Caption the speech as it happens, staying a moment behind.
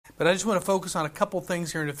But I just want to focus on a couple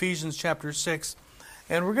things here in Ephesians chapter 6.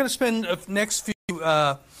 And we're going to spend the next few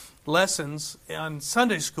lessons on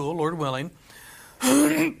Sunday school, Lord willing,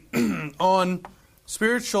 on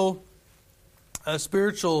spiritual, I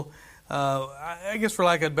guess for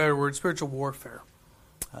lack of a better word, spiritual warfare.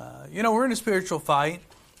 We're in a spiritual fight.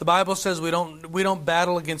 The Bible says we don't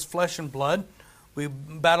battle against flesh and blood. We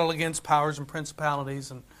battle against powers and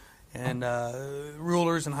principalities and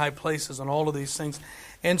rulers and high places and all of these things.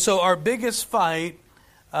 And so our biggest fight,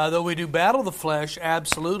 though we do battle the flesh,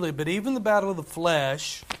 absolutely, but even the battle of the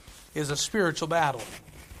flesh is a spiritual battle.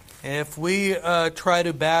 If we try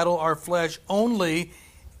to battle our flesh only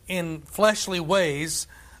in fleshly ways,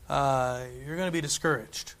 you're going to be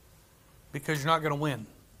discouraged because you're not going to win,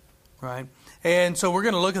 right? And so we're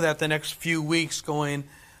going to look at that the next few weeks going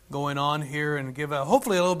on here and give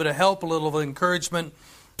hopefully a little bit of help, a little of encouragement,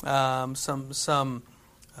 some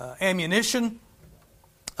ammunition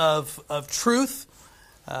of truth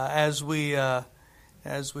as we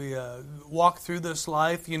walk through this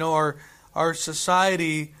life. Our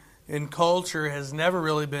society and culture has never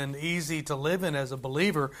really been easy to live in as a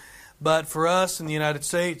believer, but for us in the United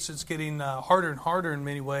States, it's getting harder and harder in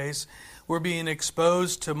many ways. We're being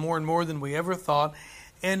exposed to more and more than we ever thought.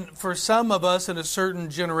 And for some of us in a certain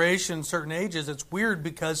generation, certain ages, it's weird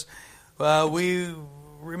because we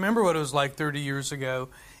remember what it was like 30 years ago,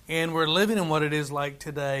 and we're living in what it is like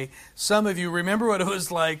today. Some of you remember what it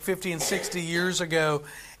was like 50 and 60 years ago,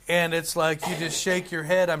 and it's like you just shake your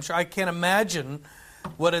head. I'm sure I can't imagine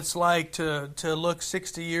what it's like to look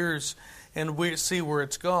 60 years and see where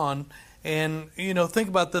it's gone. And, think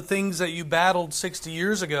about the things that you battled 60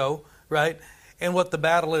 years ago, right? And what the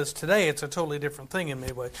battle is today. It's a totally different thing in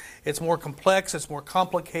many ways. It's more complex. It's more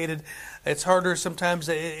complicated. It's harder. Sometimes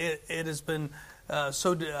it has been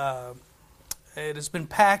it has been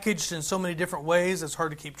packaged in so many different ways. It's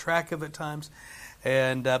hard to keep track of at times.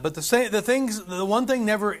 And but the one thing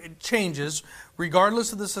never changes,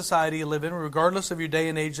 regardless of the society you live in, regardless of your day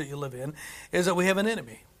and age that you live in, is that we have an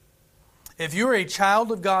enemy. If you're a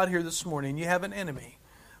child of God here this morning, you have an enemy,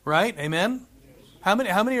 right? Amen. How many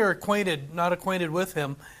are not acquainted with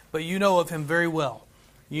him, but you know of him very well?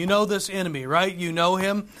 You know this enemy, right? You know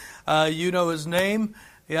him. You know his name.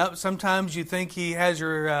 Yeah. Sometimes you think he has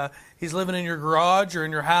he's living in your garage or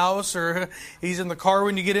in your house, or he's in the car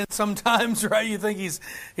when you get in. Sometimes, right? You think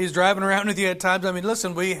he's driving around with you at times. I mean,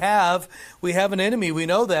 listen, we have an enemy. We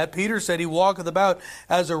know that. Peter said he walketh about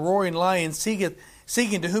as a roaring lion, seeking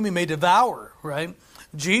to whom he may devour. Right?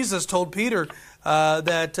 Jesus told Peter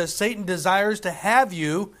that Satan desires to have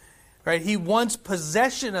you, right? He wants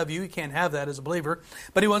possession of you. He can't have that as a believer,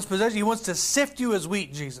 but he wants possession. He wants to sift you as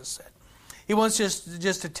wheat, Jesus said. He wants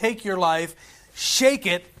just to take your life, shake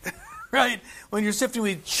it, right? When you're sifting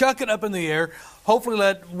wheat, chuck it up in the air, hopefully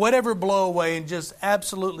let whatever blow away and just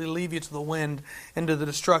absolutely leave you to the wind into the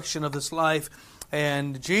destruction of this life.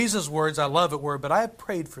 And Jesus' words, I love it, were, but I have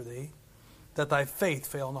prayed for thee that thy faith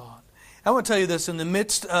fail not. I want to tell you this, in the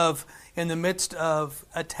midst of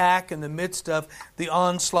attack, in the midst of the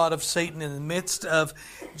onslaught of Satan, in the midst of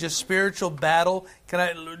just spiritual battle,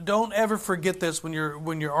 don't ever forget this when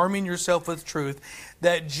you're arming yourself with truth,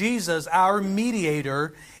 that Jesus, our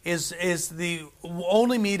mediator, is the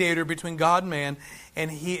only mediator between God and man,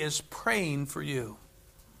 and he is praying for you.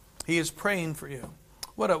 He is praying for you.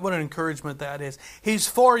 What an encouragement that is. He's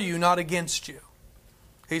for you, not against you.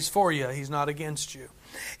 He's for you. He's not against you.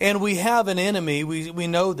 And we have an enemy. We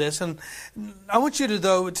know this. And I want you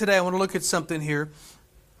to, today I want to look at something here.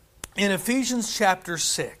 In Ephesians chapter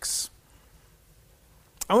 6,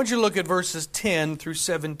 I want you to look at verses 10 through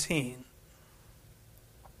 17.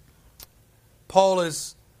 Paul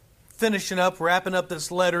is wrapping up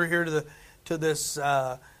this letter here to this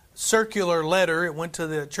circular letter. It went to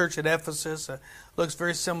the church at Ephesus. Looks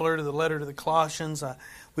very similar to the letter to the Colossians.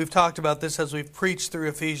 We've talked about this as we've preached through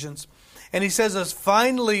Ephesians. And he says, as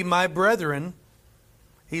finally, my brethren,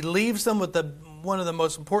 he leaves them with one of the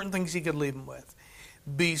most important things he could leave them with.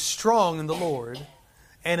 Be strong in the Lord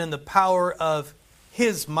and in the power of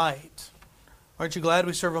his might. Aren't you glad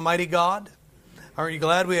we serve a mighty God? Aren't you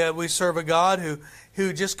glad we serve a God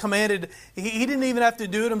who just commanded, he didn't even have to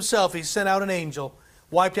do it himself. He sent out an angel,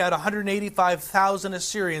 wiped out 185,000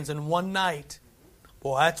 Assyrians in one night.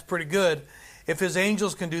 Well, that's pretty good. If his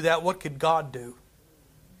angels can do that, what could God do?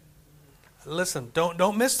 Listen,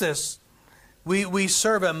 don't miss this. We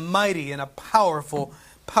serve a mighty and a powerful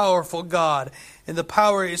God. And the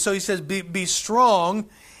power, so he says, be strong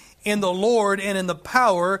in the Lord and in the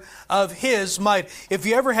power of His might. If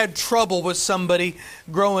you ever had trouble with somebody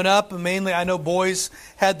growing up, mainly I know boys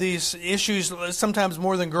had these issues sometimes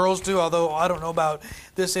more than girls do, although I don't know about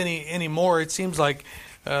this anymore. It seems like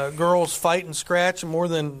girls fight and scratch more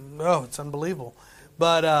than, it's unbelievable.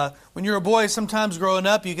 But when you're a boy, sometimes growing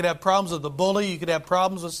up, you could have problems with a bully, you could have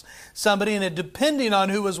problems with somebody, and it, depending on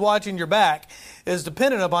who was watching your back, is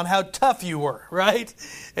dependent upon how tough you were, right?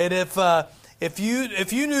 And if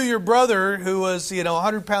you knew your brother, who was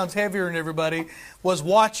 100 pounds heavier than everybody, was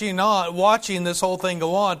watching this whole thing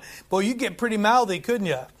go on, boy, you'd get pretty mouthy, couldn't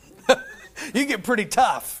you? You'd get pretty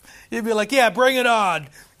tough. You'd be like, yeah, bring it on,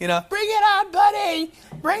 bring it on, buddy,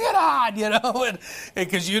 bring it on,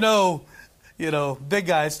 because big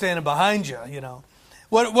guy standing behind you,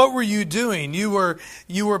 What were you doing? You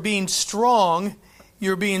were being strong.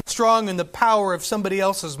 You're being strong in the power of somebody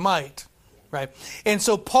else's might, right? And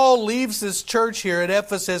so Paul leaves this church here at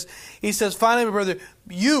Ephesus. He says, finally, my brother,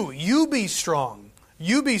 you be strong.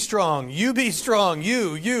 You be strong. You be strong.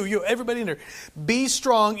 You. Everybody in there. Be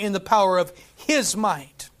strong in the power of His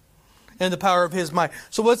might. In the power of His might.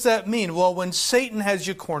 So what's that mean? Well, when Satan has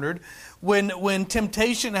you cornered, when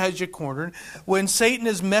temptation has you cornered, when Satan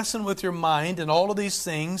is messing with your mind and all of these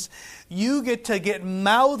things, you get to get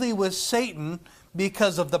mouthy with Satan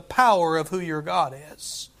because of the power of who your God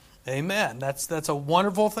is. Amen. That's a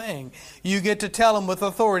wonderful thing. You get to tell him with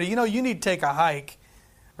authority, you need to take a hike,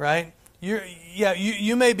 right?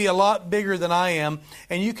 You may be a lot bigger than I am,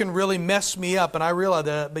 and you can really mess me up, and I realize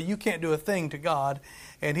that, but you can't do a thing to God.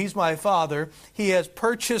 And He's my Father. He has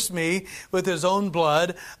purchased me with His own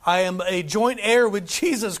blood. I am a joint heir with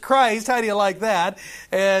Jesus Christ. How do you like that?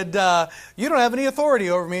 And you don't have any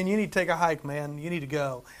authority over me, and you need to take a hike, man. You need to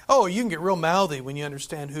go. Oh, you can get real mouthy when you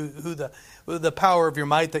understand who the power of your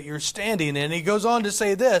might that you're standing in. And he goes on to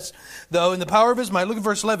say this, though, in the power of His might. Look at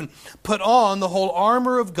verse 11. Put on the whole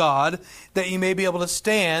armor of God, that you may be able to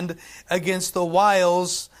stand against the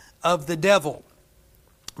wiles of the devil.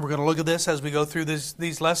 We're going to look at this as we go through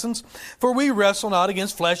these lessons. For we wrestle not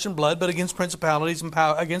against flesh and blood, but against principalities and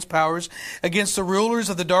against powers, against the rulers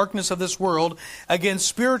of the darkness of this world, against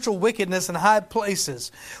spiritual wickedness in high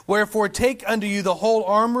places. Wherefore take unto you the whole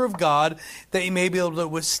armor of God, that ye may be able to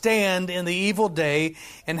withstand in the evil day,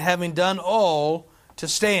 and having done all, to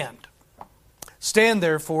stand. Stand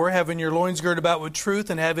therefore, having your loins girded about with truth,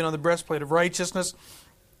 and having on the breastplate of righteousness,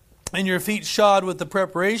 and your feet shod with the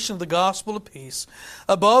preparation of the gospel of peace.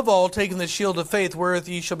 Above all, taking the shield of faith, wherewith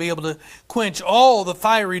ye shall be able to quench all the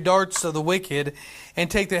fiery darts of the wicked, and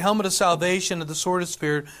take the helmet of salvation and the sword of the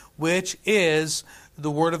Spirit, which is the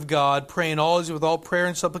word of God, praying always with all prayer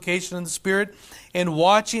and supplication in the Spirit, and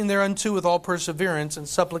watching thereunto with all perseverance and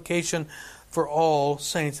supplication for all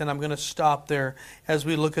saints. And I'm going to stop there as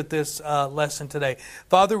we look at this lesson today.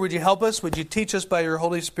 Father, would you help us? Would you teach us by your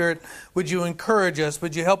Holy Spirit? Would you encourage us?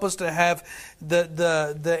 Would you help us to have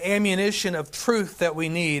the ammunition of truth that we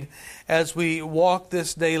need as we walk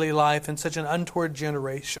this daily life in such an untoward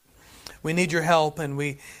generation? We need your help, and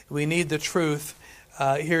we need the truth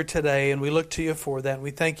here today, and we look to you for that, and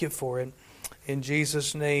we thank you for it. In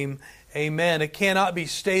Jesus' name, amen. It cannot be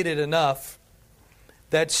stated enough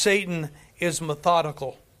that Satan is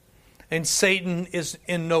methodical, and Satan is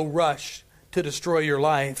in no rush to destroy your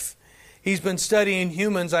life. He's been studying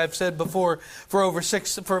humans, I've said before, for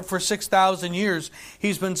 6,000 years.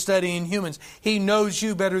 He's been studying humans. He knows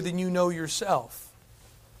you better than you know yourself.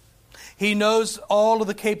 He knows all of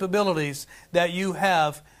the capabilities that you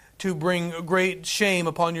have to bring great shame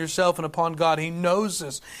upon yourself and upon God. He knows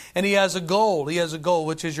this, and He has a goal. He has a goal,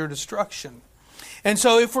 which is your destruction. And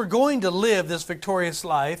so if we're going to live this victorious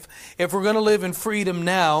life, if we're going to live in freedom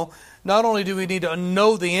now, not only do we need to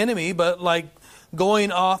know the enemy, but like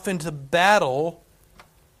going off into battle,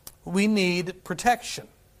 we need protection.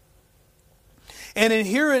 And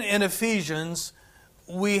here in Ephesians,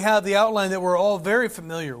 we have the outline that we're all very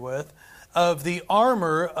familiar with of the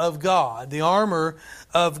armor of God. The armor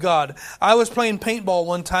of God. I was playing paintball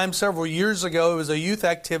one time several years ago. It was a youth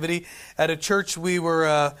activity at a church we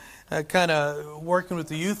were kind of working with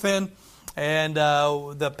the youth in, and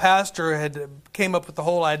the pastor had came up with the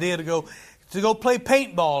whole idea to go play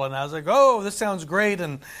paintball, and I was like, oh, this sounds great.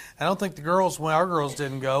 And I don't think our girls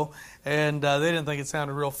didn't go, and they didn't think it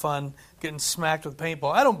sounded real fun getting smacked with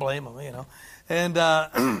paintball. I don't blame them,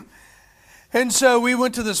 and and so we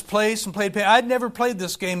went to this place and played paintball. I'd never played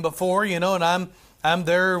this game before, and I'm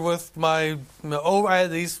there with I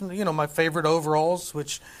had these, my favorite overalls,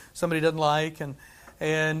 which somebody doesn't like,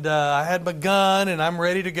 and I had my gun, and I'm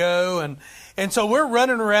ready to go, And so we're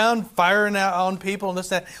running around firing out on people and this,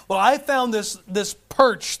 that. Well, I found this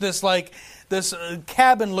perch, this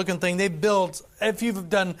cabin-looking thing they built. If you've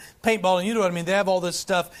done paintball, you know what I mean. They have all this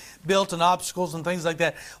stuff built and obstacles and things like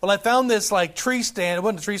that. Well, I found this like tree stand. It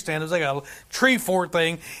wasn't a tree stand. It was like a tree fort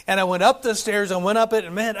thing. And I went up the stairs and went up it.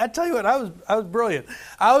 And man, I tell you what, I was brilliant.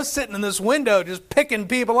 I was sitting in this window just picking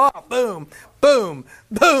people off. Boom, boom,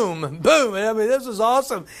 boom, boom. And I mean, this was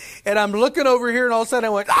awesome. And I'm looking over here, and all of a sudden I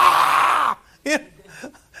went, ah!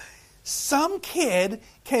 Some kid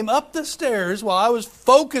came up the stairs while I was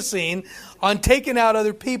focusing on taking out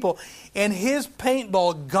other people, and his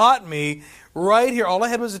paintball got me right here. All I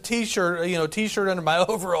had was a t-shirt under my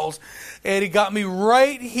overalls, and he got me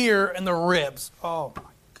right here in the ribs. Oh my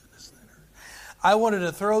goodness, that hurt. I wanted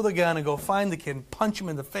to throw the gun and go find the kid and punch him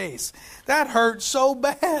in the face. That hurt so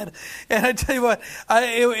bad. And I tell you what,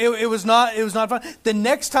 it was not fun. The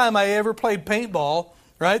next time I ever played paintball,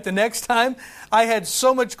 right? The next time, I had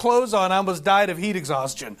so much clothes on, I almost died of heat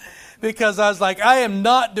exhaustion. Because I was like, I am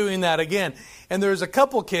not doing that again. And there's a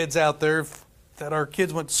couple kids out there that our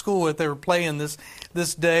kids went to school with. They were playing this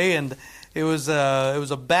day, and it was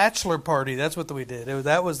a bachelor party. That's what we did.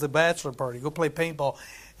 That was the bachelor party. Go play paintball.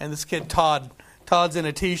 And this kid, Todd's in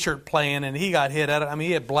a t-shirt playing, and he got hit.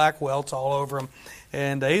 He had black welts all over him.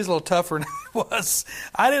 And he's a little tougher than I was.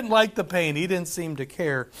 I didn't like the pain. He didn't seem to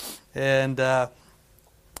care. And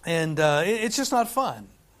it's just not fun.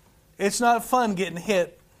 It's not fun getting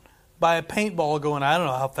hit by a paintball going, I don't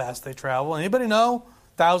know how fast they travel. Anybody know?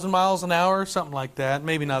 1,000 miles an hour, something like that.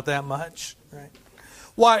 Maybe not that much. Right?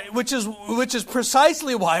 Why? Which is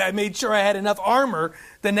precisely why I made sure I had enough armor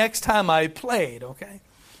the next time I played. Okay.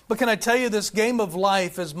 But can I tell you, this game of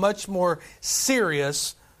life is much more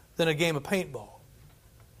serious than a game of paintball.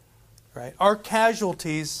 Right? Our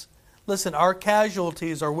casualties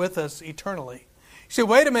are with us eternally. You say,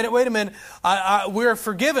 wait a minute. We're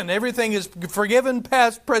forgiven. Everything is forgiven,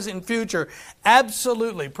 past, present, and future.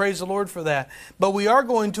 Absolutely. Praise the Lord for that. But we are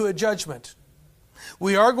going to a judgment.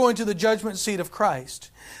 We are going to the judgment seat of Christ.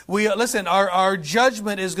 Our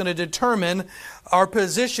judgment is going to determine our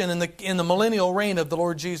position in the millennial reign of the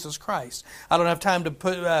Lord Jesus Christ. I don't have time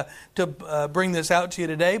to bring this out to you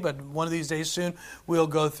today, but one of these days soon we'll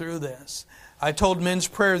go through this. I told men's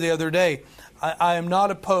prayer the other day, I am not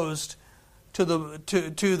opposed to the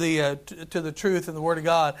truth and the Word of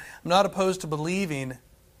God. I'm not opposed to believing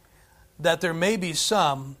that there may be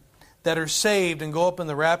some that are saved and go up in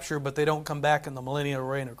the rapture, but they don't come back in the millennial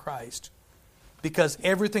reign of Christ. Because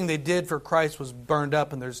everything they did for Christ was burned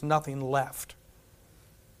up and there's nothing left.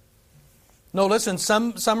 No, listen,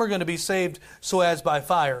 some are going to be saved so as by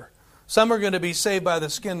fire. Some are going to be saved by the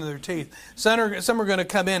skin of their teeth. Some are going to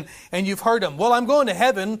come in, and you've heard them. Well, I'm going to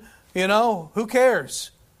heaven, who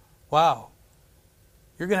cares? Wow.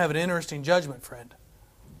 You're going to have an interesting judgment, friend.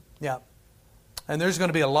 Yeah. And there's going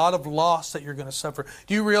to be a lot of loss that you're going to suffer.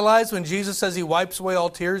 Do you realize when Jesus says He wipes away all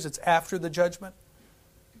tears, it's after the judgment?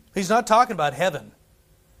 He's not talking about heaven.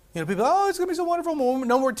 People, it's going to be so wonderful.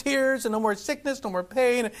 No more tears and no more sickness, no more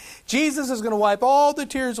pain. Jesus is going to wipe all the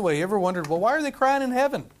tears away. You ever wondered, well, why are they crying in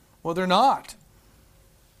heaven? Well, they're not.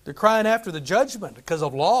 They're crying after the judgment because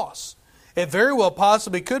of loss. It very well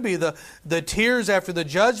possibly could be the tears after the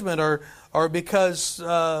judgment are because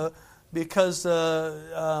the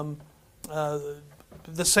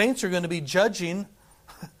saints are going to be judging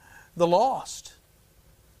the lost.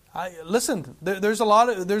 Listen, there's a lot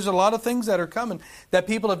of things that are coming that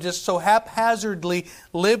people have just so haphazardly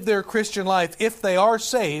lived their Christian life. If they are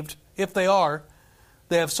saved, they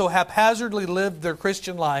have so haphazardly lived their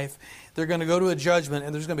Christian life, they're going to go to a judgment,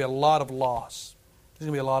 and there's going to be a lot of loss. There's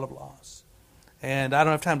going to be a lot of loss. And I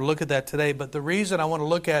don't have time to look at that today, but the reason I want to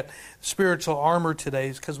look at spiritual armor today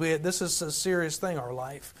is because this is a serious thing, our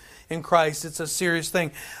life in Christ. It's a serious thing.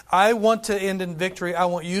 I want to end in victory. I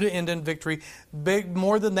want you to end in victory.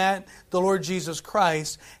 More than that, the Lord Jesus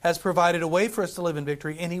Christ has provided a way for us to live in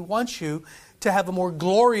victory, and He wants you to have a more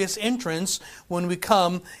glorious entrance when we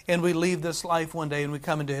come and we leave this life one day and we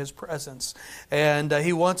come into His presence. And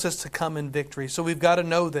He wants us to come in victory. So we've got to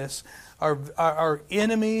know this. Our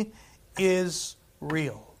enemy is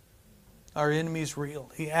real. Our enemy is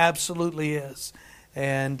real. He absolutely is.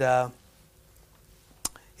 And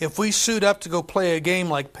if we suit up to go play a game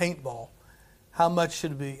like paintball, how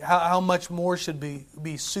much more should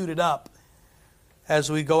be suited up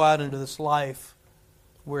as we go out into this life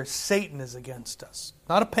where Satan is against us?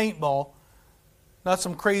 Not a paintball, not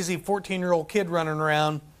some crazy 14-year-old kid running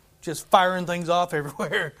around just firing things off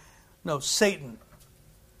everywhere. No, Satan.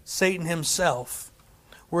 Satan himself.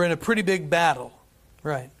 We're in a pretty big battle,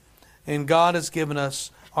 right? And God has given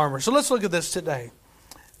us armor. So let's look at this today.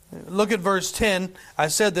 Look at verse 10. I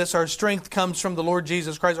said this, our strength comes from the Lord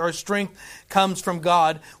Jesus Christ. Our strength comes from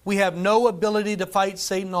God. We have no ability to fight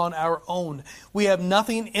Satan on our own. We have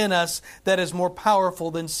nothing in us that is more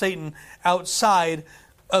powerful than Satan outside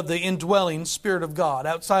of the indwelling Spirit of God,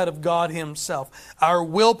 outside of God Himself. Our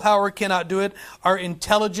willpower cannot do it. Our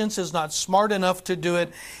intelligence is not smart enough to do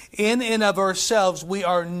it. In and of ourselves, we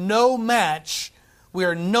are no match. We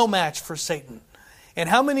are no match for Satan. And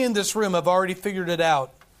how many in this room have already figured it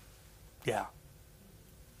out? Yeah.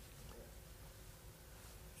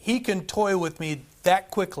 He can toy with me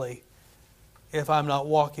that quickly if I'm not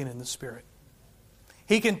walking in the Spirit.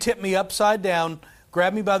 He can tip me upside down,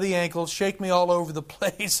 grab me by the ankles, shake me all over the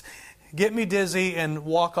place, get me dizzy, and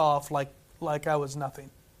walk off like I was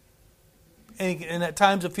nothing. And at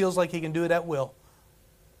times it feels like he can do it at will.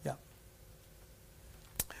 Yeah.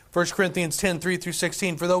 1 Corinthians 10, 3 through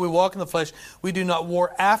 16. For though we walk in the flesh, we do not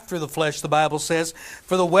war after the flesh, the Bible says.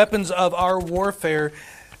 For the weapons of our warfare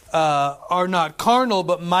are not carnal,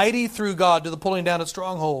 but mighty through God to the pulling down of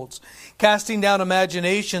strongholds, casting down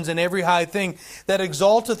imaginations and every high thing that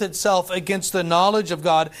exalteth itself against the knowledge of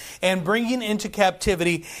God, and bringing into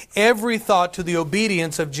captivity every thought to the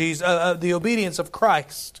obedience of the obedience of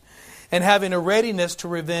Christ, and having a readiness to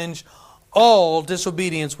revenge all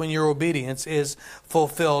disobedience when your obedience is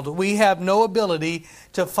fulfilled. We have no ability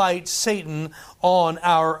to fight Satan on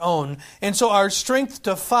our own. And so our strength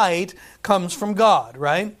to fight comes from God,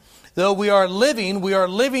 right? Though we are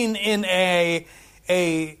living in a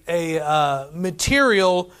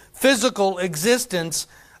material, physical existence,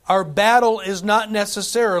 our battle is not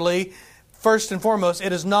necessarily, first and foremost,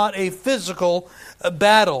 it is not a physical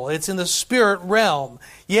battle. It's in the spirit realm.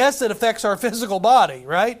 Yes, it affects our physical body,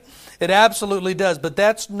 right? It absolutely does, but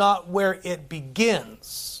that's not where it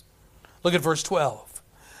begins. Look at verse 12.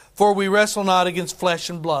 For we wrestle not against flesh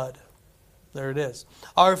and blood. There it is.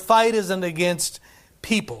 Our fight isn't against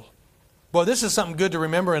people. Boy, this is something good to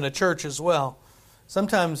remember in a church as well.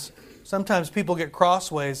 Sometimes people get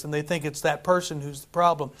crossways and they think it's that person who's the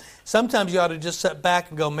problem. Sometimes you ought to just sit back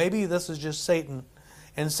and go, maybe this is just Satan.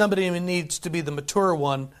 And somebody needs to be the mature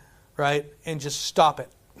one, right? And just stop it.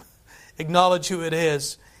 Acknowledge who it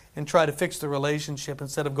is and try to fix the relationship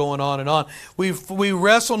instead of going on and on. We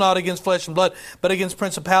wrestle not against flesh and blood, but against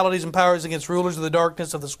principalities and powers, against rulers of the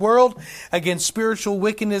darkness of this world, against spiritual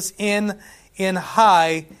wickedness in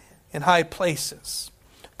high places.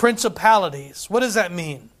 Principalities. What does that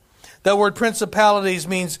mean? That word principalities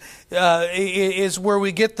means is where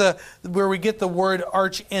we get the word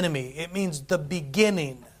arch enemy. It means the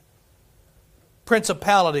beginning.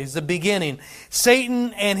 Principalities, the beginning.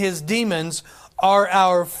 Satan and his demons are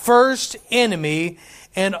our first enemy,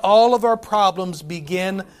 and all of our problems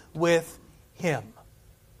begin with him.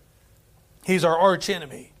 He's our arch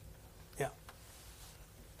enemy. Yeah.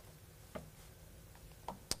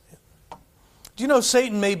 Do you know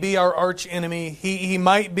Satan may be our arch enemy? He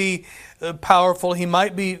might be powerful. He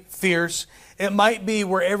might be fierce. It might be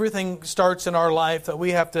where everything starts in our life that we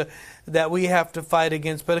have to fight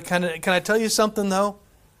against. But can I tell you something though?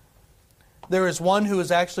 There is one who is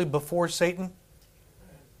actually before Satan.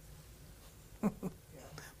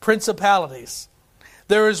 Principalities.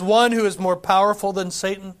 There is one who is more powerful than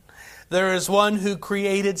Satan. There is one who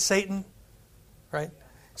created Satan. Right?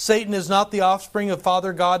 Satan is not the offspring of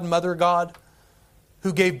Father God and Mother God,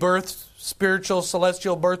 who gave birth, spiritual,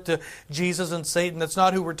 celestial birth to Jesus and Satan. That's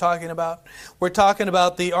not who we're talking about. We're talking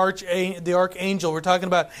about the archangel. We're talking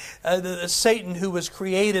about Satan, who was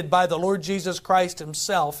created by the Lord Jesus Christ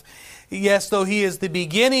Himself. Yes, though He is the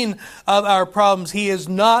beginning of our problems, He is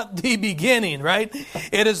not the beginning, right?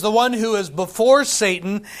 It is the one who is before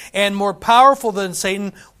Satan and more powerful than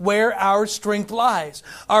Satan, where our strength lies.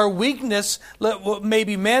 Our weakness may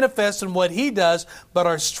be manifest in what he does, but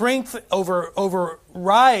our strength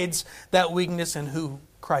overrides that weakness in who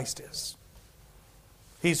Christ is.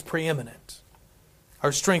 He's preeminent.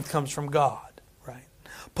 Our strength comes from God, right?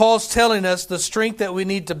 Paul's telling us the strength that we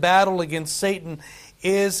need to battle against Satan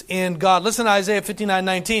is in God. Listen to Isaiah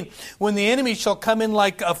 59:19. When the enemy shall come in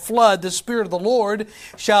like a flood, the Spirit of the Lord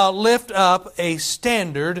shall lift up a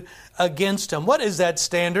standard against him. What is that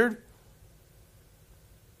standard?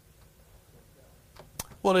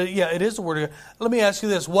 Well, it is the Word of God. Let me ask you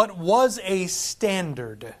this. What was a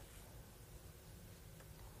standard?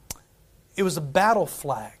 It was a battle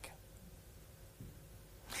flag.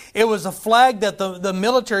 It was a flag that the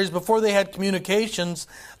militaries, before they had communications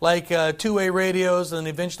like two-way radios and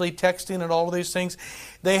eventually texting and all of these things,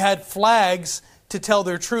 they had flags to tell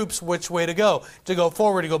their troops which way to go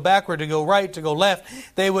forward, to go backward, to go right, to go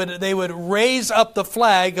left. They would raise up the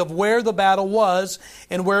flag of where the battle was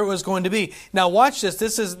and where it was going to be. Now watch this.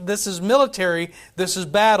 This is military. This is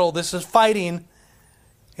battle. This is fighting.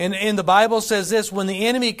 And the Bible says this: when the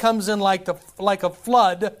enemy comes in like a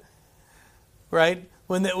flood, right?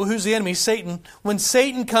 Who's the enemy? Satan. When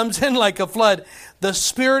Satan comes in like a flood, the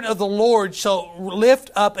Spirit of the Lord shall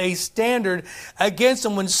lift up a standard against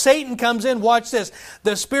him. When Satan comes in, watch this.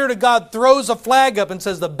 The Spirit of God throws a flag up and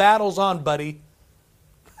says, the battle's on, buddy.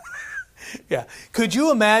 Yeah. Could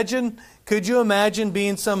you imagine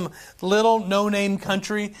being some little no-name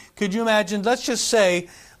country? Could you imagine, let's just say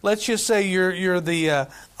you're the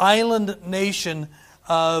island nation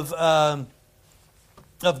of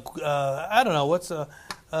I don't know,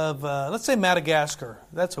 let's say Madagascar.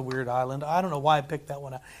 That's a weird island. I don't know why I picked that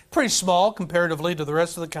one out. Pretty small comparatively to the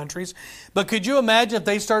rest of the countries. But could you imagine if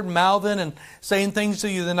they started mouthing and saying things to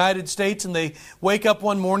the United States, and they wake up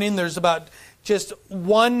one morning, there's about just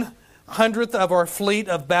 1/100th of our fleet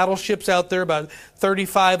of battleships out there, about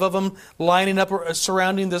 35 of them lining up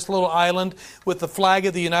surrounding this little island with the flag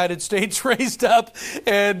of the United States raised up,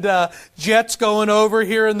 and jets going over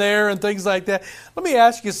here and there and things like that. Let me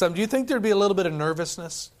ask you something. Do you think there'd be a little bit of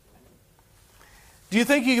nervousness? Do you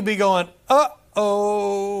think you could be going,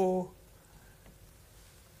 uh-oh?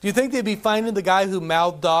 Do you think they'd be finding the guy who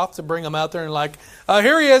mouthed off to bring him out there and like,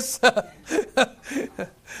 here he is.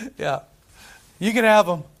 Yeah. You can have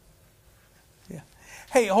him.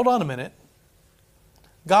 Hey, hold on a minute.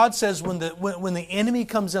 God says when the enemy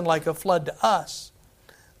comes in like a flood to us,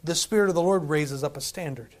 the Spirit of the Lord raises up a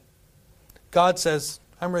standard. God says,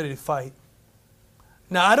 I'm ready to fight.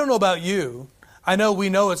 Now, I don't know about you. We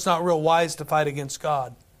know it's not real wise to fight against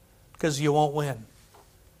God because you won't win.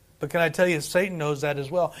 But can I tell you, Satan knows that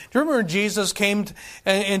as well. Do you remember when Jesus came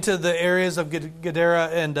into the areas of Gadara,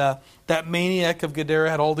 and that maniac of Gadara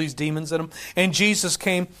had all these demons in him? And Jesus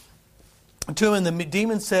came to him, and the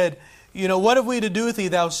demon said, what have we to do with thee,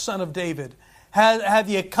 thou son of David? Have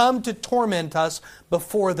you come to torment us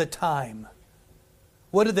before the time?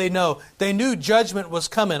 What did they know? They knew judgment was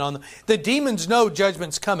coming on them. The demons know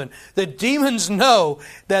judgment's coming. The demons know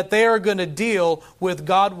that they are going to deal with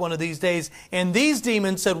God one of these days. And these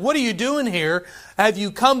demons said, what are you doing here? Have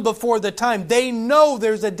you come before the time? They know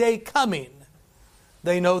there's a day coming.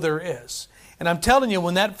 They know there is. And I'm telling you,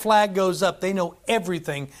 when that flag goes up, they know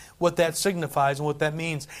everything what that signifies and what that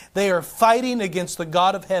means. They are fighting against the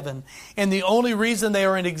God of heaven. And the only reason they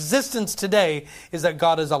are in existence today is that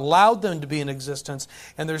God has allowed them to be in existence.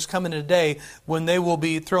 And there's coming a day when they will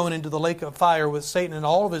be thrown into the lake of fire with Satan and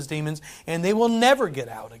all of his demons, and they will never get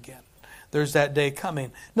out again. There's that day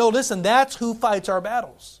coming. No, listen, that's who fights our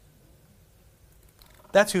battles.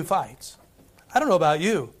 That's who fights. I don't know about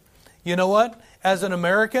you. You know what? As an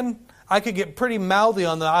American, I could get pretty mouthy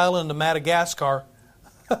on the island of Madagascar,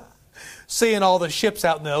 seeing all the ships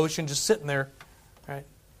out in the ocean just sitting there. Right?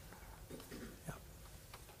 Yeah.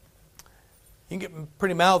 You can get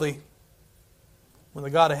pretty mouthy when the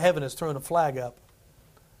God of heaven has thrown a flag up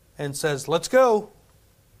and says, let's go.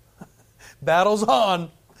 Battle's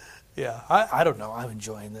on. Yeah, I don't know. I'm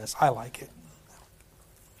enjoying this. I like it.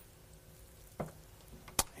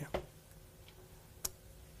 Yeah.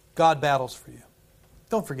 God battles for you.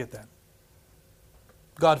 Don't forget that.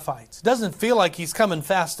 God fights. It doesn't feel like He's coming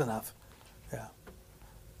fast enough. Yeah.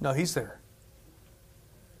 No, He's there.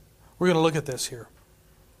 We're going to look at this here.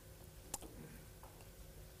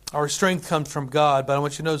 Our strength comes from God, but I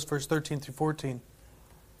want you to notice verse 13 through 14.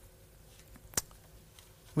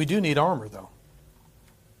 We do need armor, though.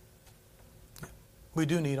 We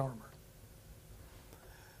do need armor.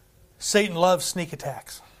 Satan loves sneak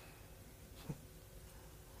attacks.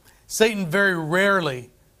 Satan very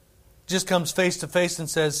rarely just comes face to face and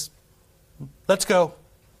says, let's go.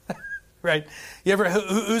 Right?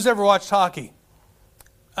 Who's ever watched hockey?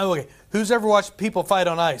 Oh, okay. Who's ever watched people fight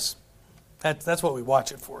on ice? That's what we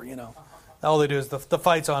watch it for, All they do is the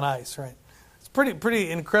fights on ice, right? It's pretty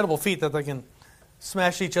incredible feat that they can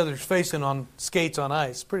smash each other's face in on skates on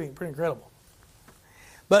ice. Pretty incredible.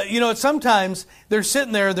 But, sometimes they're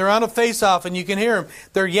sitting there, they're on a face-off, and you can hear them.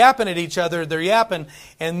 They're yapping at each other, they're yapping,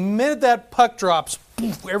 and the minute that puck drops,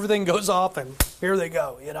 poof, everything goes off, and here they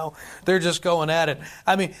go, They're just going at it.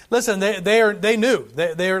 I mean, listen, they knew.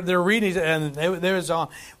 They're reading, and they was on.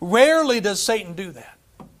 Rarely does Satan do that.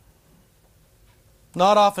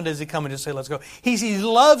 Not often does he come and just say, let's go. He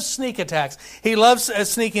loves sneak attacks. He loves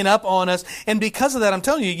sneaking up on us. And because of that, I'm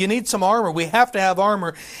telling you, you need some armor. We have to have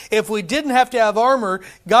armor. If we didn't have to have armor,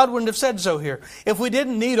 God wouldn't have said so here. If we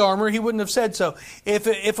didn't need armor, He wouldn't have said so. If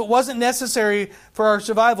it wasn't necessary for our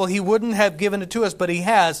survival, He wouldn't have given it to us, but He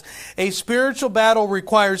has. A spiritual battle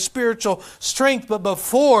requires spiritual strength, but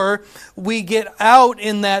before we get out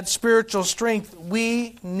in that spiritual strength,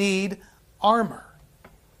 we need armor.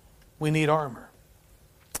 We need armor.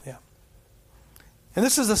 And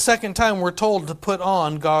this is the second time we're told to put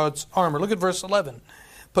on God's armor. Look at verse 11.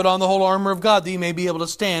 Put on the whole armor of God, that you may be able to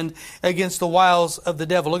stand against the wiles of the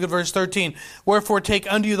devil. Look at verse 13. Wherefore take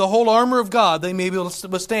unto you the whole armor of God, that you may be able to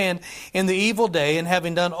withstand in the evil day, and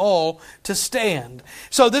having done all, to stand.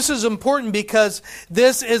 So this is important because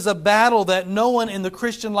this is a battle that no one in the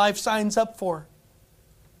Christian life signs up for.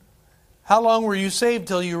 How long were you saved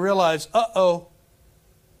till you realized, I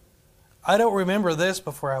don't remember this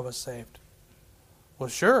before I was saved? Well,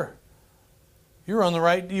 sure. You're on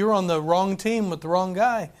the wrong team with the wrong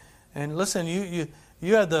guy. And listen, you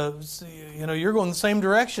had you're going the same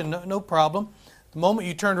direction, no problem. The moment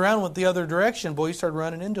you turned around with the other direction, boy, you started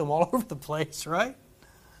running into them all over the place, right?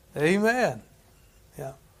 Amen.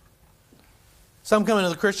 Yeah. Some come into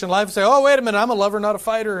the Christian life and say, oh, wait a minute, I'm a lover, not a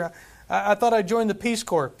fighter. I thought I joined the Peace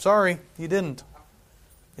Corps. Sorry, you didn't.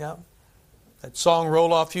 Yeah. That song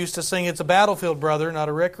Roloff used to sing, it's a battlefield, brother, not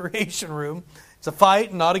a recreation room. It's a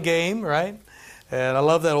fight, not a game, right? And I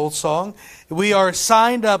love that old song. We are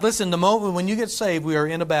signed up. Listen, the moment when you get saved, we are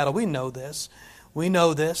in a battle. We know this. We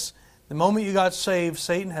know this. The moment you got saved,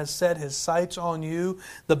 Satan has set his sights on you.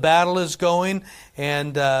 The battle is going,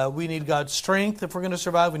 and we need God's strength if we're going to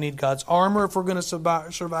survive. We need God's armor if we're going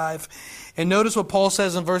to survive. And notice what Paul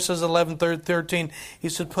says in verses 11, 13. He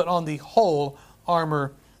said, put on the whole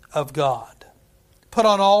armor of God. Put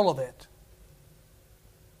on all of it.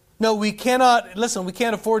 No, we can't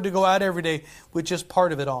afford to go out every day with just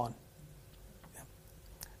part of it on.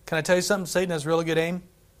 Can I tell you something? Satan has really good aim.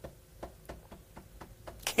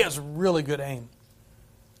 He has really good aim.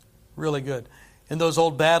 Really good. In those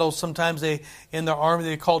old battles, sometimes in their armor,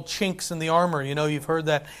 they called chinks in the armor. You know, you've heard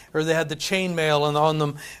that. Or they had the chainmail on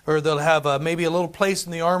them. Or they'll have maybe a little place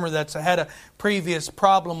in the armor that's had a previous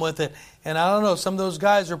problem with it. And I don't know, some of those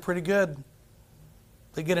guys are pretty good.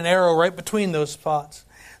 They get an arrow right between those spots.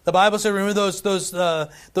 The Bible said, remember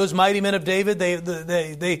those mighty men of David?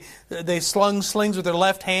 They slung slings with their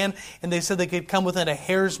left hand, and they said they could come within a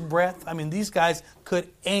hair's breadth. I mean, these guys could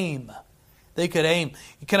aim. They could aim.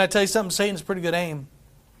 Can I tell you something? Satan's pretty good aim.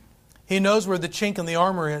 He knows where the chink in the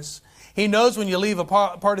armor is. He knows when you leave a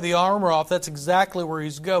part of the armor off, that's exactly where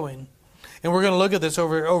he's going. And we're going to look at this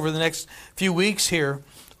over the next few weeks here.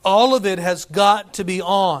 All of it has got to be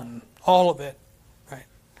on. All of it.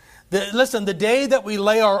 Listen, the day that we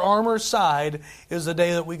lay our armor aside is the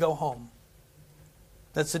day that we go home.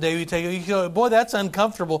 That's the day we take it. You go, boy, that's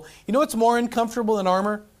uncomfortable. You know what's more uncomfortable than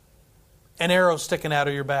armor? An arrow sticking out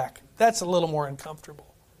of your back. That's a little more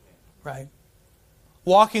uncomfortable, right?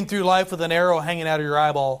 Walking through life with an arrow hanging out of your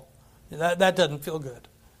eyeball, that doesn't feel good,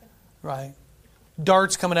 right?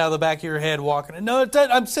 Darts coming out of the back of your head walking. No,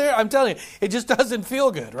 I'm serious. I'm telling you, it just doesn't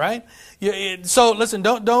feel good, right? So listen,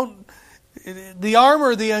 don't. The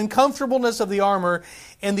armor, the uncomfortableness of the armor,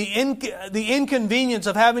 and the inconvenience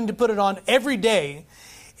of having to put it on every day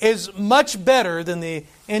is much better than the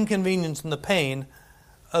inconvenience and the pain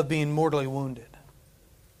of being mortally wounded.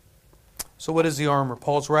 So what is the armor?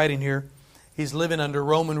 Paul's writing here. He's living under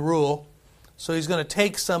Roman rule, so he's going to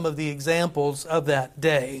take some of the examples of that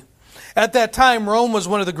day. At that time, Rome was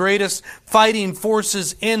one of the greatest fighting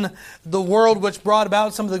forces in the world, which brought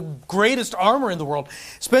about some of the greatest armor in the world.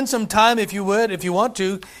 Spend some time, if you want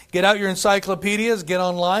to, get out your encyclopedias, get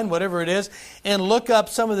online, whatever it is, and look up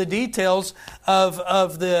some of the details of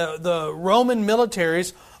the Roman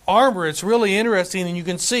military's armor. It's really interesting, and you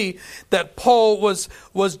can see that Paul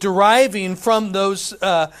was deriving from those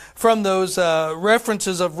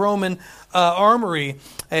references of Roman armory.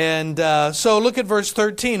 And so look at verse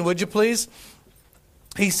 13, would you please?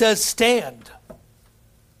 He says, stand.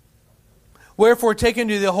 Wherefore take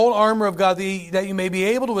unto you the whole armor of God, that you may be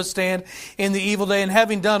able to withstand in the evil day, and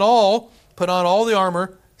having done all, put on all the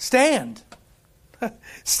armor, stand.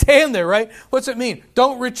 Stand there, right? What's it mean?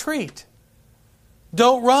 Don't retreat.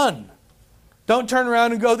 Don't run. Don't turn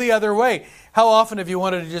around and go the other way. How often have you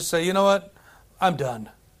wanted to just say, you know what? I'm done.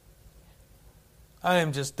 I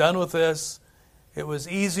am just done with this. It was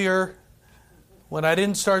easier when I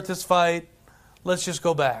didn't start this fight. Let's just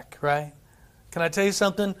go back, right? Can I tell you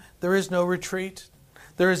something? There is no retreat.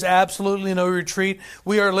 There is absolutely no retreat.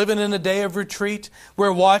 We are living in a day of retreat.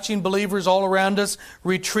 We're watching believers all around us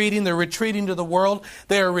retreating. They're retreating to the world.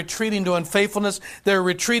 They are retreating to unfaithfulness. They're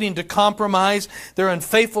retreating to compromise. They're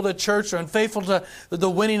unfaithful to church. They're unfaithful to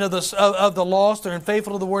the winning of the lost. They're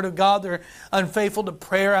unfaithful to the Word of God. They're unfaithful to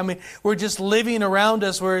prayer. I mean, we're just living around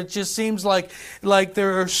us where it just seems like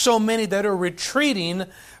there are so many that are retreating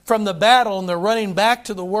from the battle, and they're running back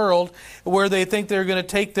to the world where they think they're going to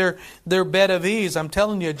take their bed of ease. I'm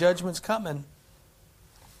telling you, judgment's coming.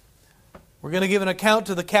 We're going to give an account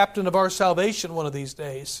to the captain of our salvation one of these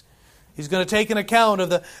days. He's going to take an account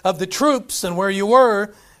of the troops and where you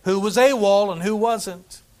were, who was AWOL and who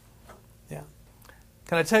wasn't. Yeah.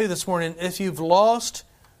 Can I tell you this morning, if you've lost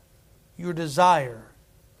your desire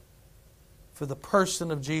for the person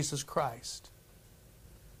of Jesus Christ,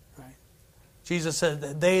 Jesus said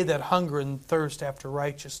that they that hunger and thirst after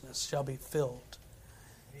righteousness shall be filled.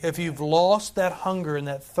 If you've lost that hunger and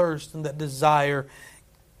that thirst and that desire,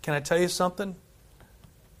 can I tell you something?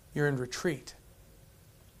 You're in retreat.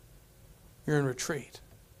 You're in retreat.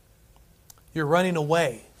 You're running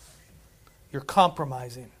away. You're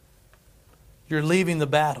compromising. You're leaving the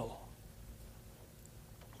battle.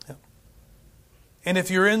 And if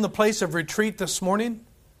you're in the place of retreat this morning,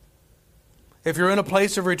 if you're in a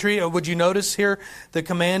place of retreat, would you notice here the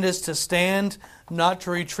command is to stand, not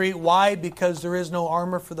to retreat. Why? Because there is no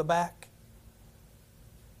armor for the back.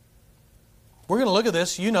 We're going to look at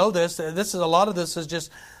this. You know this. A lot of this is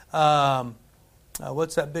just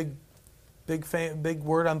what's that big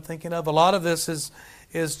word I'm thinking of? A lot of this is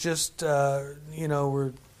just why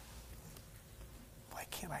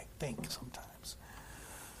can't I think sometimes?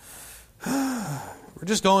 We're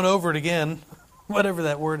just going over it again. Whatever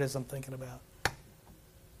that word is I'm thinking about.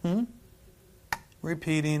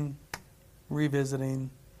 Repeating, revisiting,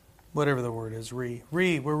 whatever the word is. We're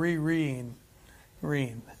reeing.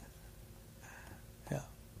 Yeah.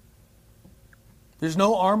 There's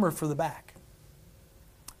no armor for the back.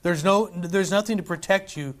 There's nothing to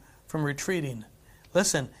protect you from retreating.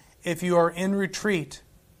 Listen, if you are in retreat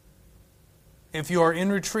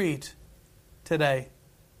today,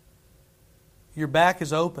 your back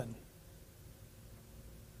is open.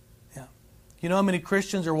 You know how many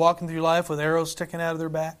Christians are walking through life with arrows sticking out of their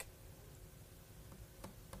back?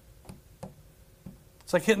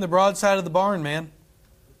 It's like hitting the broadside of the barn, man.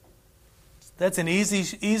 That's an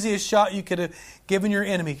easiest shot you could have given your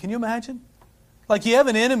enemy. Can you imagine? Like you have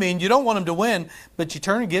an enemy and you don't want him to win, but you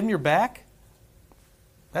turn and give him your back?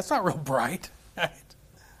 That's not real bright. Right?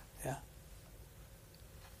 Yeah.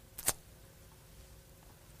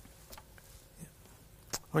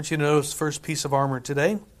 I want you to notice the first piece of armor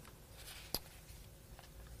today.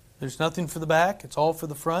 There's nothing for the back. It's all for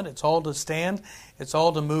the front. It's all to stand. It's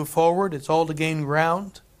all to move forward. It's all to gain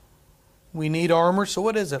ground. We need armor. So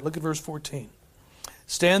what is it? Look at verse 14.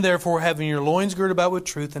 Stand therefore, having your loins girded about with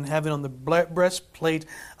truth, and having on the breastplate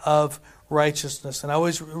of righteousness. And I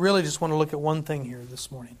always really just want to look at one thing here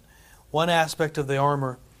this morning. One aspect of the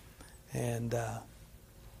armor, and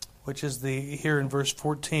which is here in verse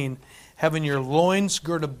 14, having your loins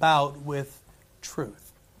girded about with truth.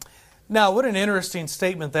 Now, what an interesting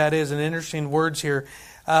statement that is, and interesting words here.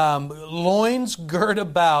 Loins girt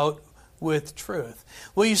about with truth.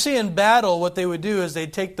 Well, you see in battle, what they would do is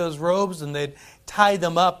they'd take those robes and they'd tie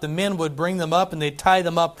them up. The men would bring them up and they'd tie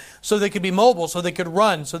them up so they could be mobile, so they could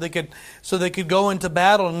run, so they could go into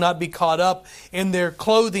battle and not be caught up in their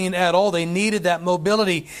clothing at all. They needed that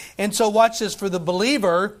mobility. And so watch this, for the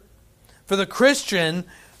believer, for the Christian,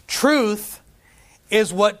 truth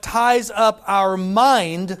is what ties up our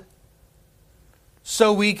mind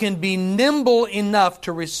so we can be nimble enough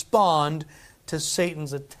to respond to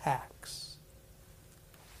Satan's attacks.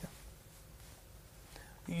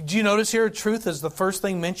 Do you notice here truth is the first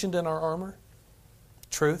thing mentioned in our armor?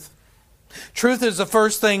 Truth. Truth is the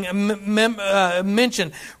first thing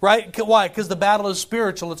mentioned, right? Why? Because the battle is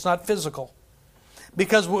spiritual, it's not physical.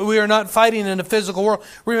 Because we are not fighting in a physical world.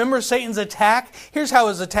 Remember Satan's attack? Here's how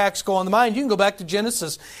his attacks go on the mind. You can go back to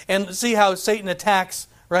Genesis and see how Satan attacks,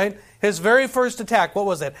 right? His very first attack, what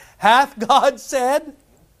was it? Hath God said?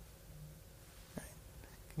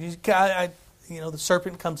 The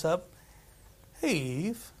serpent comes up. Hey,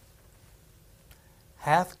 Eve,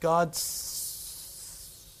 hath God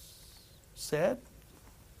said?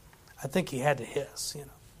 I think he had to hiss,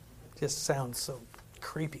 Just sounds so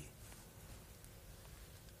creepy.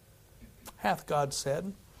 Hath God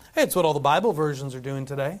said? Hey, it's what all the Bible versions are doing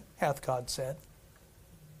today. Hath God said?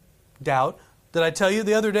 Doubt. Did I tell you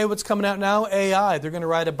the other day what's coming out now? AI. They're going to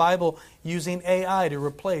write a Bible using AI to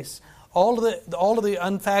replace all of the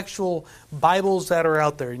unfactual Bibles that are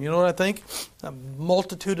out there. And you know what I think? A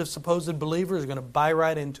multitude of supposed believers are going to buy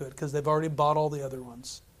right into it because they've already bought all the other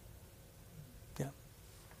ones. Yeah.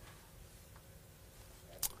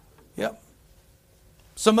 Yep.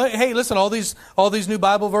 So, hey, listen, all these new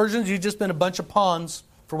Bible versions, you've just been a bunch of pawns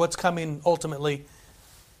for what's coming ultimately,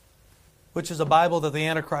 which is a Bible that the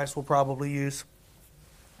Antichrist will probably use.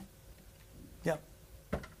 Yep.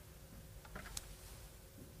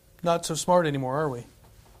 Not so smart anymore, are we?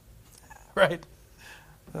 Right?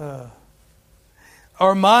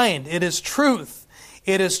 Our mind, it is truth.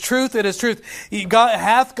 It is truth, it is truth.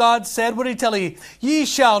 Hath God said, what did He tell you? Ye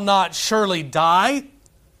shall not surely die.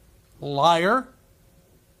 Liar.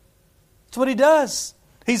 That's what he does.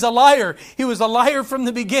 He's a liar. He was a liar from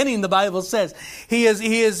the beginning, the Bible says. He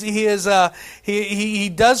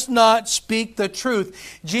does not speak the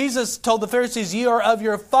truth. Jesus told the Pharisees, "Ye are of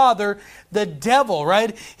your father, the devil,"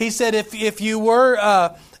 right? He said, if you were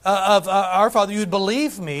of our father, you would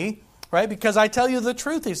believe me, right? Because I tell you the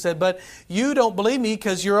truth, he said, but you don't believe me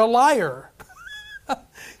because you're a liar.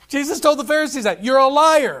 Jesus told the Pharisees that. You're a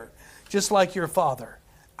liar, just like your father.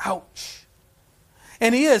 Ouch.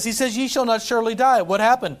 And he is. He says, "Ye shall not surely die." What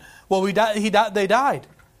happened? Well, they died.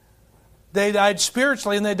 They died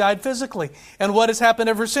spiritually and they died physically. And what has happened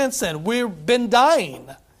ever since then? We've been dying.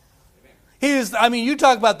 You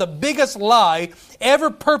talk about the biggest lie ever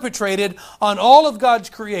perpetrated on all of God's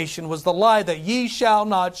creation was the lie that ye shall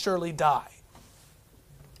not surely die.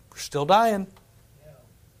 We're still dying.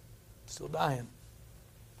 Still dying.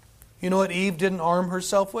 You know what Eve didn't arm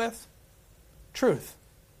herself with? Truth.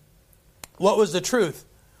 What was the truth?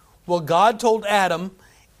 Well, God told Adam,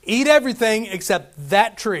 eat everything except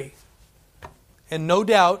that tree. And no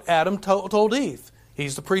doubt Adam told Eve.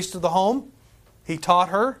 He's the priest of the home. He taught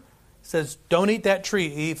her. He says, don't eat that tree,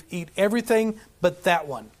 Eve. Eat everything but that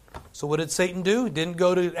one. So what did Satan do? He didn't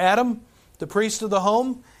go to Adam, the priest of the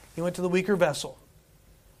home. He went to the weaker vessel.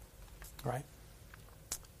 Right?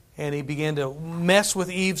 And he began to mess with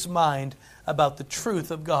Eve's mind about the truth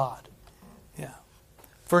of God.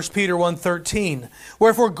 1 Peter 1:13.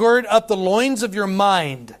 Wherefore gird up the loins of your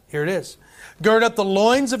mind. Here it is. Gird up the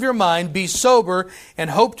loins of your mind, be sober, and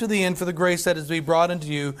hope to the end for the grace that is to be brought unto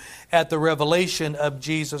you at the revelation of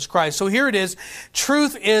Jesus Christ. So here it is.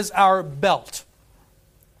 Truth is our belt.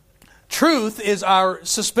 Truth is our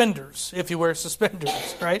suspenders, if you wear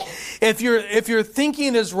suspenders, right? If your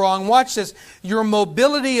thinking is wrong, watch this. Your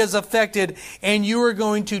mobility is affected, and you are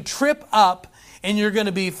going to trip up, and you're going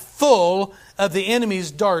to be full of the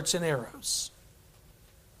enemy's darts and arrows.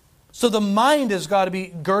 So the mind has got to be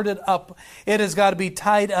girded up. It has got to be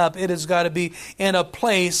tied up. It has got to be in a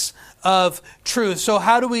place of truth. So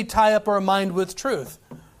how do we tie up our mind with truth?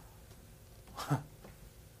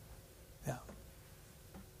 Yeah.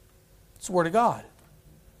 It's the Word of God.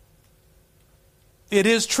 It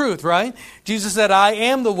is truth, right? Jesus said, "I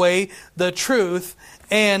am the way, the truth,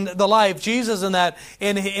 and the life." Jesus in that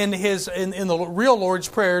in the real Lord's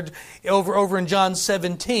Prayer over in John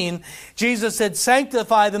 17, Jesus said,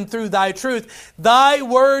 "Sanctify them through thy truth. Thy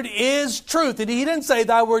word is truth." And he didn't say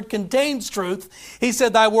thy word contains truth. He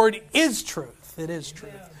said thy word is truth. It is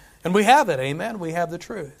truth. Amen. And we have it, amen. We have the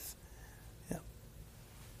truth. Yeah.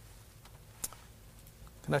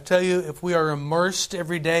 Can I tell you, if we are immersed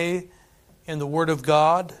every day in the Word of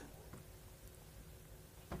God,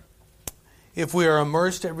 if we are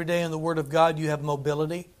immersed every day in the Word of God, you have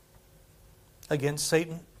mobility against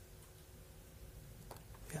Satan.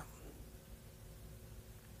 Yeah.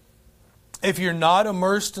 If you're not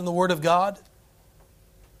immersed in the Word of God,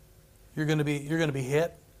 you're going to be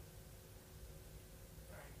hit.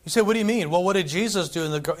 You say, what do you mean? Well, what did Jesus do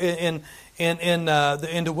in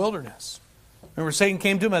the wilderness? Remember, Satan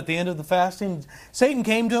came to him at the end of the fasting. Satan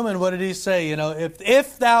came to him, and what did he say?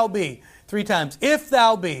 If thou be, 3 times, if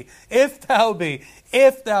thou be,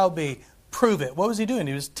 prove it. What was he doing?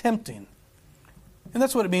 He was tempting. And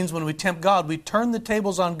that's what it means when we tempt God. We turn the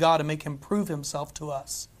tables on God and make Him prove Himself to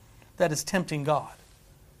us. That is tempting God.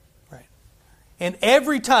 Right? And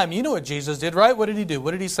every time, you know what Jesus did, right? What did He do?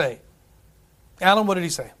 What did He say? Alan, what did He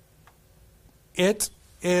say? It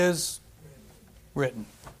is written.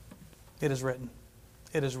 It is written.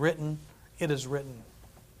 It is written. It is written.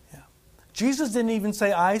 Yeah. Jesus didn't even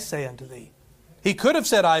say, I say unto thee. He could have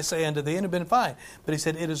said, I say unto thee, and it would have been fine. But He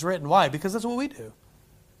said, it is written. Why? Because that's what we do.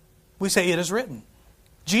 We say, it is written.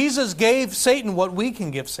 Jesus gave Satan what we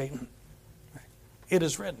can give Satan. It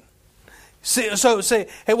is written. So say,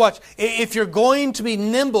 hey, watch. If you're going to be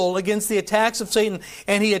nimble against the attacks of Satan,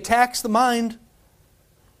 and he attacks the mind,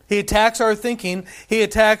 he attacks our thinking, he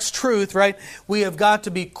attacks truth, right? We have got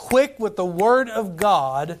to be quick with the Word of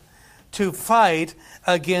God to fight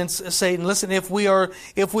against Satan. Listen, if we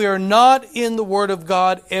are not in the Word of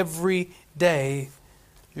God every day,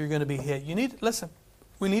 you're going to be hit.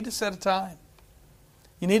 We need to set a time.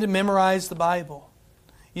 You need to memorize the Bible.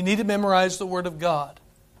 You need to memorize the Word of God.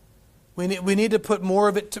 We need to put more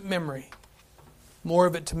of it to memory. More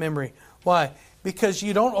of it to memory. Why? Because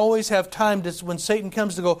you don't always have time to, when Satan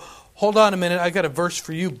comes, to go, hold on a minute, I got a verse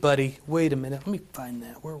for you, buddy. Wait a minute, let me find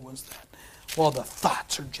that. Where was that? Well, the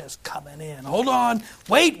thoughts are just coming in. Hold on.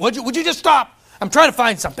 Wait, would you just stop? I'm trying to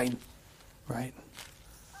find something. Right?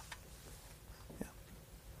 Yeah.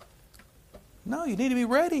 No, you need to be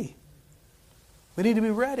ready. We need to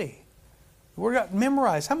be ready. We're got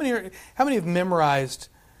memorized. How many have memorized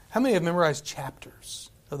chapters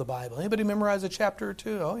of the Bible? Anybody memorize a chapter or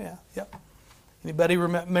two? Oh yeah. Yep. Anybody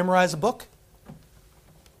memorize a book?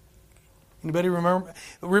 Anybody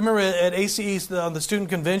remember at ACE on the student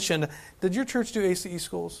convention? Did your church do ACE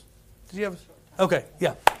schools? Did you have? Okay,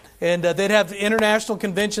 yeah. And they'd have the international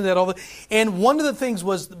convention and one of the things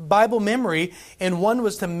was Bible memory, and one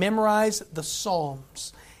was to memorize the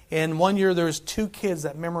Psalms. And one year there was 2 kids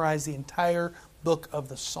that memorized the entire book of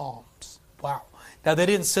the Psalms. Wow. Now they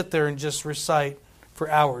didn't sit there and just recite for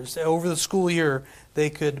hours. Over the school year, they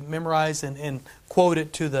could memorize and quote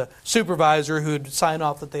it to the supervisor who would sign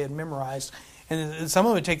off that they had memorized. And some of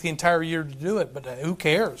them would take the entire year to do it, but who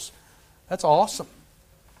cares? That's awesome.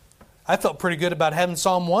 I felt pretty good about having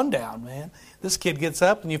Psalm 1 down, man. This kid gets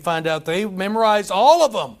up and you find out they memorized all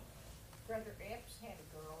of them. Brother Epps had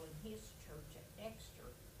a girl in his church at Dexter,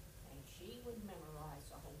 and she would memorize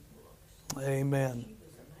the whole books. Amen. She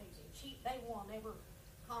was amazing. They won every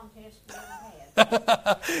contest we ever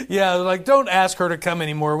had. Yeah, like, don't ask her to come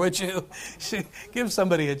anymore, would you? Give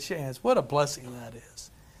somebody a chance. What a blessing that is.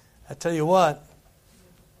 I tell you what,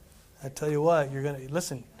 you're going to,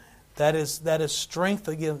 listen, that is strength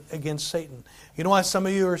against Satan. You know why some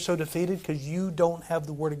of you are so defeated? Because you don't have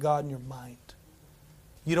the Word of God in your mind.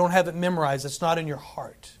 You don't have it memorized. It's not in your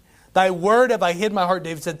heart. Thy word have I hid in my heart,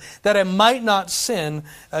 David said, that I might not sin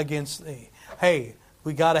against thee. Hey,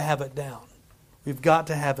 we got to have it down. We've got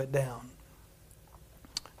to have it down.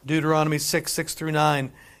 Deuteronomy 6 through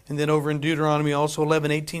 9. And then over in Deuteronomy also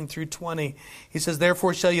 11, 18 through 20. He says,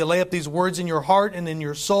 therefore shall you lay up these words in your heart and in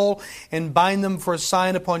your soul, and bind them for a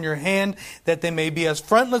sign upon your hand, that they may be as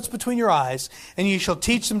frontlets between your eyes. And you shall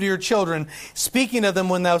teach them to your children, speaking of them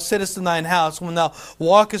when thou sittest in thine house, when thou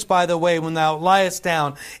walkest by the way, when thou liest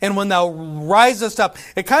down, and when thou risest up.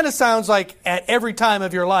 It kind of sounds like at every time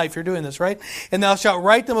of your life you're doing this, right? And thou shalt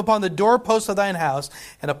write them upon the doorposts of thine house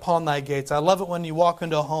and upon thy gates. I love it when you walk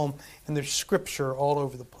into a home and there's scripture all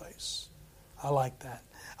over the place. I like that.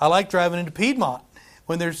 I like driving into Piedmont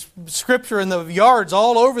when there's scripture in the yards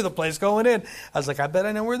all over the place going in. I was like, I bet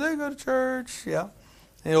I know where they go to church. Yeah.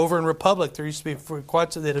 And over in Republic, there used to be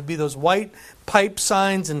there'd be those white pipe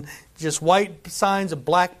signs and just white signs of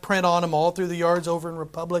black print on them all through the yards over in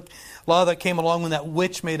Republic. A lot of that came along when that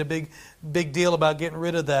witch made a big deal about getting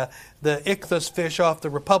rid of the ichthus fish off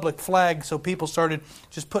the Republic flag, so people started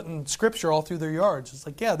just putting scripture all through their yards. It's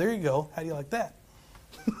like, yeah, there you go. How do you like that?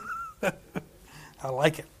 I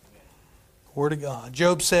like it. Word of God.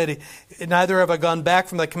 Job said, neither have I gone back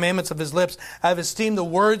from the commandments of his lips. I have esteemed the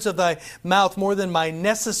words of thy mouth more than my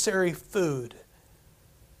necessary food.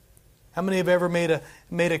 How many have ever made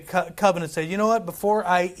a covenant and said, you know what, before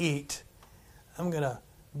I eat, I'm going to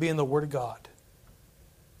be in the Word of God.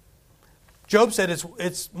 Job said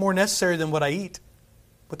it's more necessary than what I eat.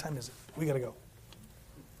 What time is it? We got to go.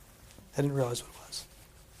 I didn't realize what it was.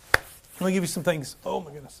 Let me give you some things. Oh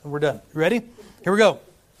my goodness. And we're done. You ready? Here we go.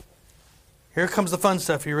 Here comes the fun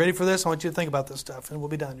stuff. Are you ready for this? I want you to think about this stuff and we'll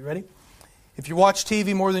be done. You ready? If you watch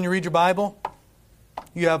TV more than you read your Bible,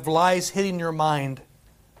 you have lies hitting your mind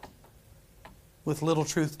with little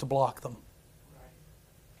truth to block them.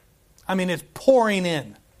 I mean, it's pouring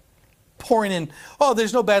in. Pouring in. Oh,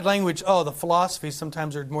 there's no bad language. Oh, the philosophies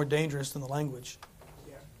sometimes are more dangerous than the language.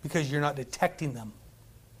 Because you're not detecting them.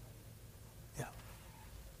 Yeah.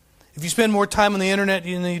 If you spend more time on the internet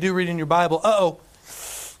than you do reading your Bible,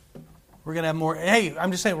 we're going to have more. Hey,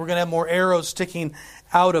 I'm just saying, we're going to have more arrows sticking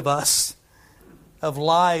out of us of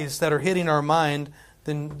lies that are hitting our mind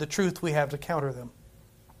than the truth we have to counter them.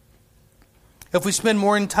 If we spend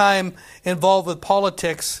more time involved with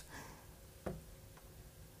politics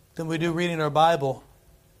than we do reading our Bible,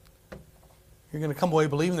 you're going to come away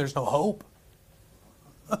believing there's no hope.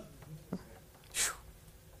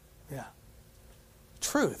 Yeah.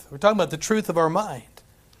 Truth. We're talking about the truth of our mind.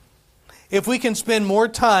 if we can spend more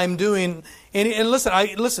time doing, and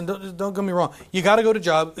listen, don't get me wrong. You got to go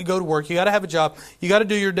to work. You got to have a job. You got to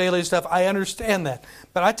do your daily stuff. I understand that.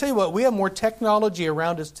 But I tell you what, we have more technology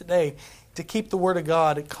around us today to keep the Word of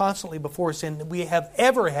God constantly before us than we have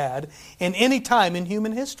ever had in any time in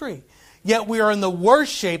human history. Yet we are in the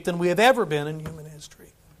worst shape than we have ever been in human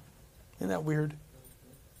history. Isn't that weird?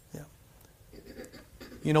 Yeah.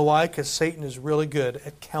 You know why? Because Satan is really good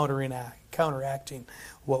at counteracting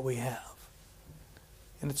what we have.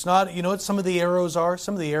 And it's not, you know what some of the arrows are?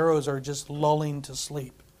 Some of the arrows are just lulling to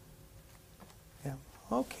sleep. Yeah.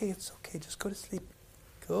 Okay, it's okay. Just go to sleep.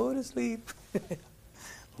 Go to sleep.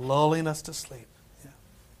 Lulling us to sleep. Yeah.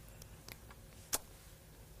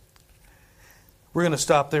 We're going to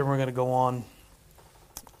stop there and we're going to go on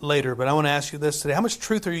later. But I want to ask you this today. How much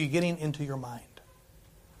truth are you getting into your mind?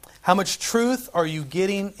 How much truth are you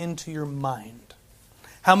getting into your mind?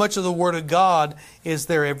 How much of the Word of God is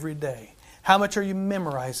there every day? How much are you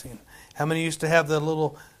memorizing? How many used to have the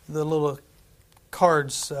little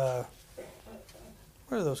cards? What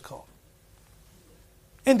are those called?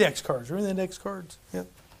 Index cards. Remember the index cards? Yep.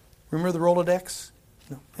 Remember the Rolodex?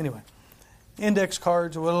 No. Anyway, index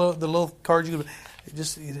cards. The little cards you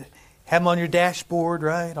just have them on your dashboard,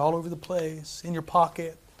 right? All over the place, in your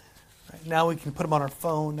pocket. Right? Now we can put them on our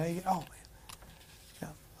phone. Now you, oh man. Yeah.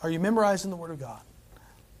 Are you memorizing the Word of God?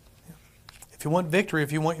 If you want victory,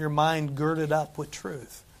 if you want your mind girded up with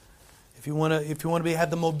truth, if you want to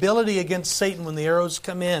have the mobility against Satan when the arrows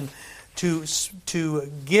come in, to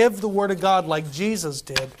give the Word of God like Jesus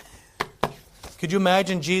did. Could you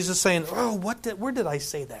imagine Jesus saying, "Oh, where did I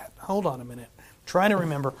say that? Hold on a minute. I'm trying to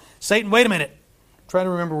remember. Satan, wait a minute. I'm trying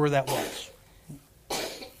to remember where that was."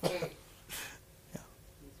 Yeah.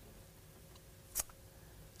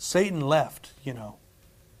 Satan left, you know.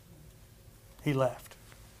 He left.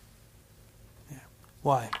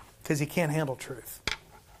 Why? Because he can't handle truth.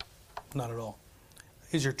 Not at all.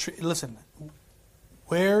 Listen,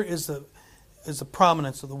 where is the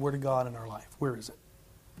prominence of the Word of God in our life? Where is it?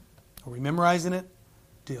 Are we memorizing it?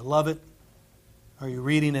 Do you love it? Are you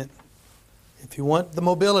reading it? If you want the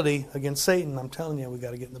mobility against Satan, I'm telling you, we've got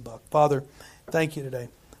to get in the book. Father, thank you today.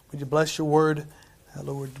 Would you bless your Word?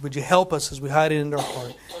 Lord, would you help us as we hide it in our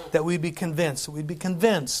heart, that we'd be convinced,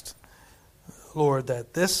 Lord,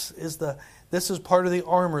 that this is part of the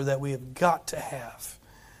armor that we have got to have.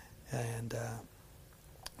 And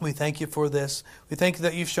we thank you for this. We thank you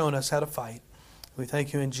that you've shown us how to fight. We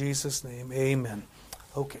thank you in Jesus' name. Amen.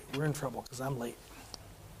 Okay, we're in trouble because I'm late.